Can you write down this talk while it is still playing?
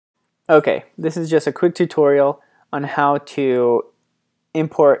Okay, this is just a quick tutorial on how to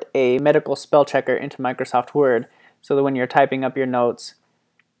import a medical spell checker into Microsoft Word so that when you're typing up your notes,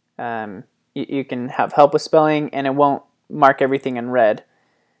 you can have help with spelling and it won't mark everything in red.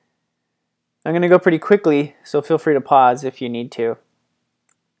 I'm going to go pretty quickly, so feel free to pause if you need to.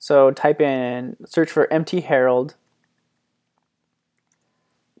 So search for MT Herald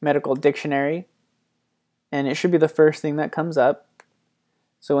Medical Dictionary, and it should be the first thing that comes up.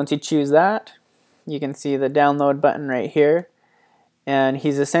 So once you choose that, you can see the download button right here, and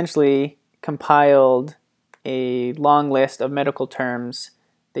he's essentially compiled a long list of medical terms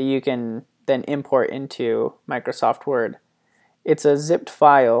that you can then import into Microsoft Word. It's a zipped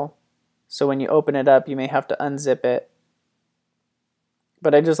file, so when you open it up you may have to unzip it,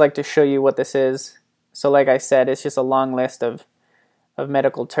 but I just like to show you what this is. So like I said, it's just a long list of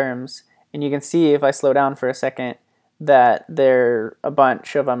medical terms, and you can see if I slow down for a second that a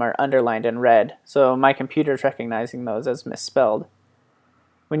bunch of them are underlined in red, so my computer's recognizing those as misspelled.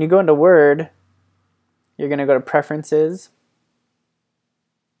 When you go into Word, you're going to go to Preferences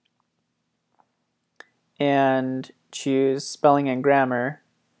and choose Spelling and Grammar,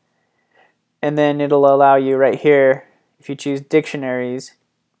 and then it'll allow you right here, if you choose Dictionaries,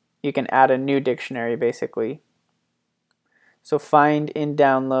 you can add a new dictionary basically. So find in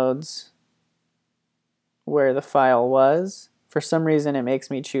Downloads where the file was. For some reason it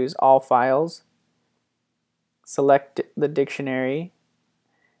makes me choose all files. Select the dictionary.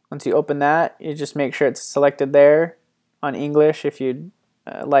 Once you open that, you just make sure it's selected there on English if you'd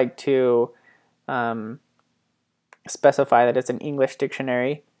like to specify that it's an English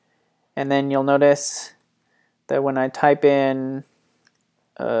dictionary. And then you'll notice that when I type in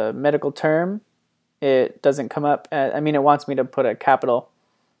a medical term, it doesn't come up as, it wants me to put a capital,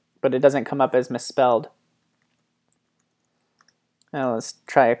 but it doesn't come up as misspelled. Now let's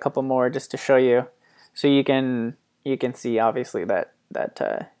try a couple more just to show you. So you can see obviously that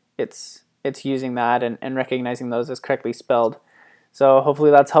it's using that and recognizing those as correctly spelled. So hopefully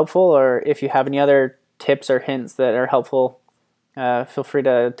that's helpful, or if you have any other tips or hints that are helpful, feel free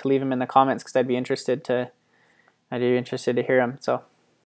to leave them in the comments, because I'd be interested to hear them. So